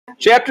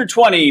Chapter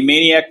 20,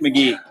 Maniac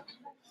Magee.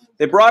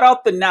 They brought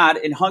out the knot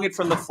and hung it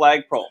from the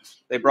flagpole.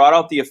 They brought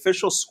out the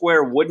official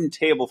square wooden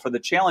table for the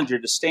challenger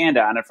to stand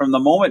on, and from the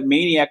moment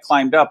Maniac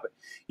climbed up,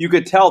 you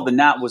could tell the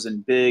knot was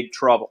in big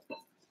trouble.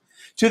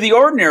 To the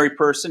ordinary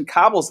person,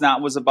 Cobble's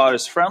knot was about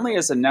as friendly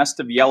as a nest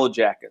of yellow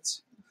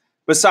jackets.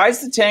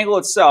 Besides the tangle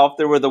itself,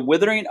 there were the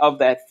withering of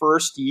that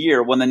first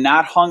year when the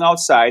knot hung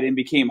outside and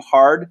became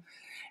hard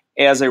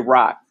as a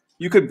rock.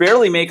 You could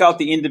barely make out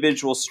the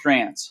individual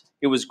strands.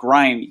 It was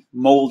grimy,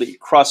 moldy,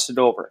 crusted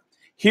over.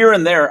 Here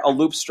and there, a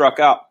loop struck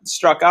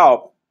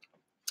out,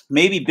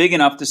 maybe big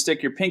enough to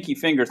stick your pinky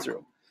finger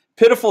through.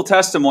 Pitiful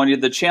testimony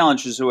of the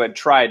challengers who had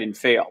tried and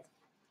failed.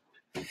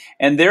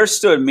 And there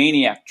stood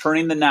Maniac,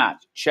 turning the knot,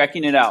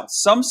 checking it out.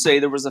 Some say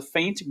there was a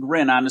faint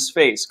grin on his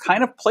face,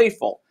 kind of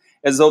playful,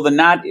 as though the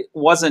knot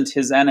wasn't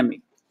his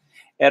enemy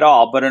at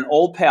all, but an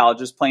old pal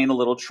just playing a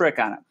little trick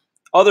on him.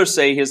 Others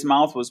say his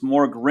mouth was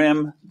more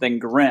grim than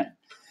grin,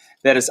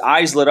 that his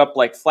eyes lit up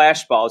like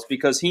flashballs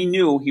because he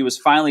knew he was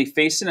finally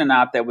facing a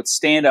knot that would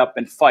stand up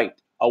and fight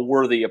a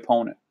worthy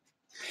opponent.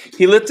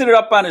 He lifted it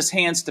up on his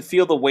hands to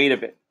feel the weight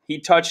of it. He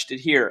touched it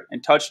here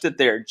and touched it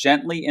there,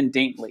 gently and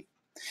daintily.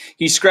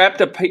 He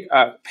scraped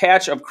a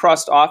patch of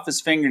crust off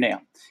his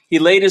fingernail. He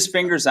laid his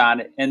fingers on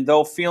it, and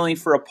though feeling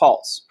for a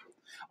pulse.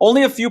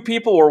 Only a few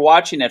people were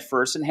watching at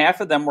first, and half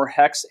of them were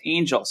Hex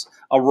Angels,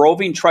 a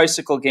roving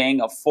tricycle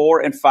gang of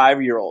 4- and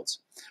 5-year-olds.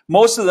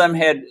 Most of them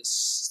had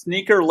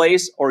sneaker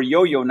lace or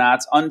yo-yo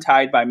knots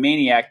untied by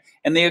Maniac,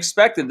 and they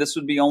expected this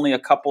would be only a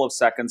couple of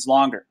seconds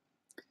longer.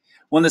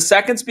 When the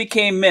seconds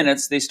became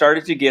minutes, they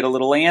started to get a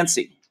little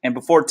antsy, and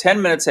before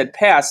 10 minutes had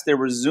passed, they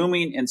were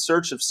zooming in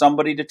search of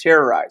somebody to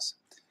terrorize.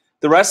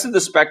 The rest of the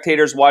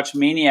spectators watched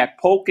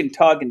Maniac poke and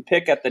tug and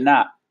pick at the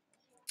knot.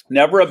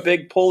 Never a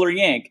big pull or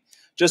yank,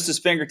 just his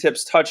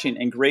fingertips touching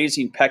and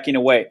grazing, pecking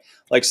away,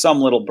 like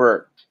some little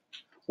bird.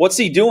 "What's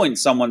he doing?"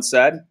 someone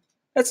said.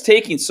 "That's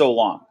taking so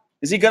long.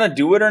 Is he going to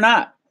do it or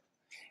not?"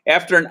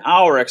 After an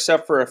hour,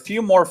 except for a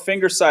few more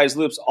finger-sized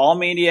loops, all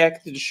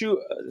Maniac could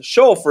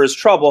show for his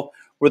trouble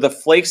were the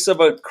flakes of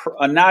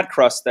a knot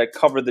crust that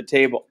covered the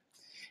table.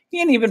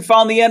 "He ain't even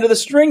found the end of the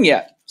string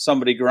yet,"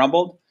 somebody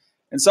grumbled,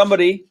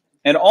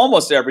 and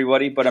almost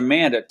everybody but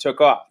Amanda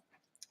took off.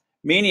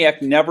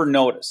 Maniac never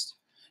noticed.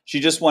 She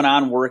just went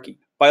on working.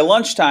 By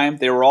lunchtime,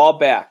 they were all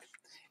back,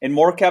 and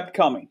more kept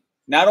coming.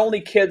 Not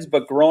only kids,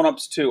 but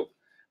grown-ups too,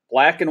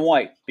 black and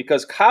white,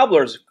 because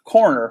Cobbler's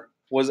corner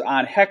was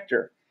on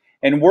Hector,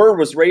 and word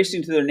was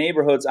racing to their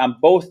neighborhoods on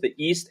both the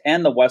east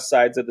and the west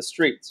sides of the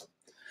streets.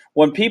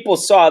 When people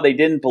saw, they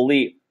didn't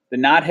believe. The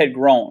knot had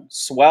grown,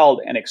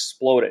 swelled, and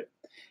exploded.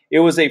 It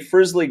was a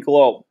frizzly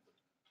globe.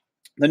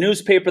 The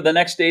newspaper the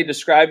next day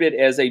described it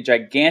as a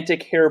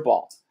gigantic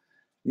hairball.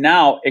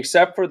 Now,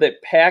 except for the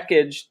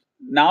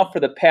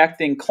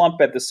packed-in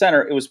clump at the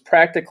center, it was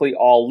practically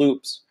all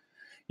loops.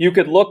 You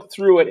could look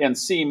through it and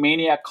see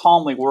Maniac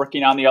calmly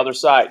working on the other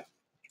side.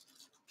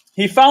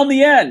 "He found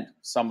the end,"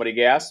 somebody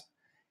gasped,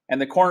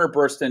 and the corner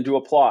burst into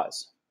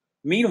applause.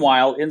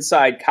 Meanwhile,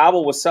 inside,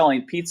 Cobble was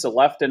selling pizza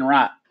left and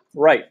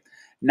right,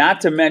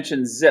 not to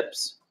mention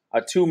Zips,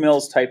 a 2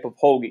 Mills type of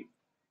hoagie,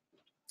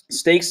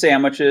 steak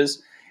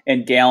sandwiches,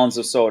 and gallons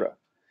of soda.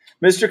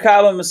 Mr.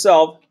 Cobble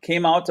himself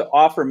came out to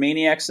offer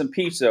Maniac some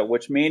pizza,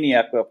 which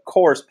Maniac, of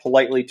course,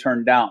 politely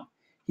turned down.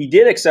 He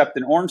did accept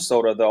an orange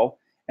soda, though,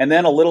 and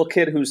then a little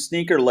kid whose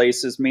sneaker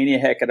laces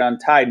Maniac had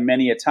untied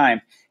many a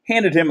time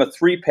handed him a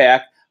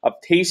 3-pack of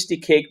tasty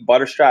cake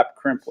butterscotch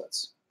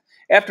crimplets.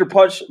 After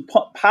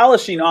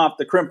polishing off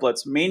the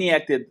crimplets,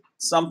 Maniac did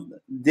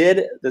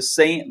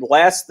the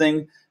last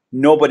thing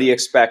nobody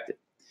expected.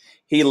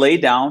 He lay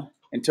down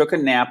and took a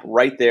nap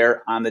right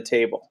there on the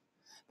table,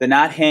 the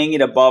knot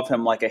hanging above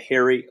him like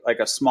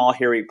a small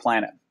hairy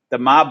planet, the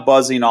mob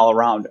buzzing all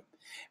around him.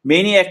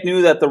 Maniac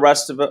knew what the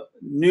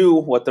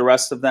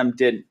rest of them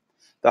didn't.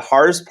 The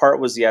hardest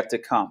part was yet to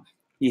come.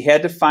 He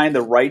had to find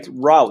the right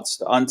routes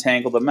to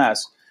untangle the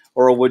mess,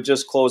 or it would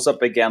just close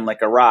up again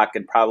like a rock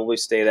and probably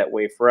stay that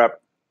way forever.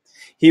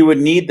 He would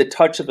need the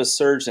touch of a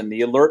surgeon, the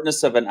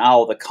alertness of an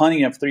owl, the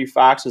cunning of 3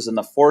 foxes, and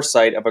the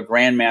foresight of a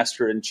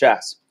grandmaster in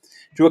chess.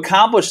 To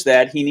accomplish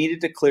that, he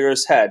needed to clear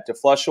his head, to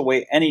flush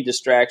away any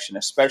distraction,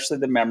 especially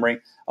the memory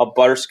of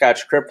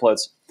butterscotch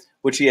crimplets,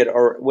 which had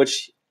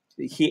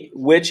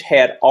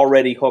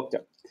already hooked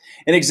him.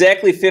 In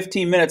exactly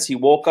 15 minutes, he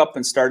woke up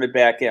and started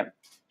back in,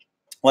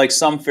 like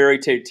some fairy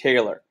tale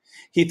tailor.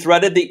 He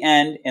threaded the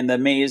end in the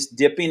maze,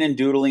 dipping and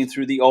doodling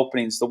through the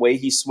openings the way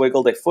he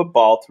swiggled a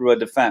football through a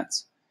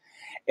defense.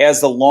 As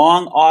the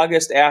long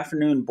August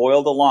afternoon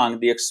boiled along,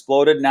 the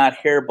exploded knot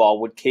hairball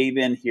would cave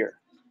in here,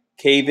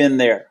 cave in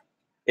there.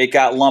 It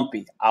got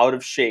lumpy, out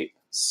of shape,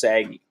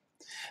 saggy.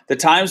 The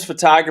Times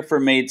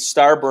photographer made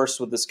starbursts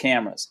with his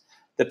cameras.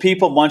 The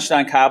people munched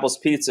on Cobble's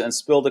pizza and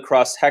spilled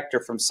across Hector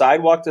from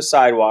sidewalk to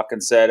sidewalk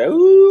and said,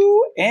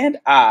 "Ooh," and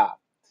 "ah."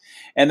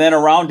 And then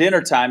around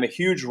dinner time, a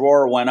huge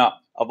roar went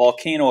up, a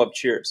volcano of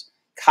cheers.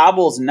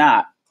 Cobble's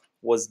knot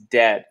was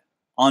dead,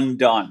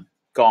 undone,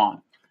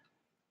 gone.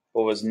 It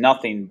was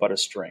nothing but a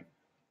string.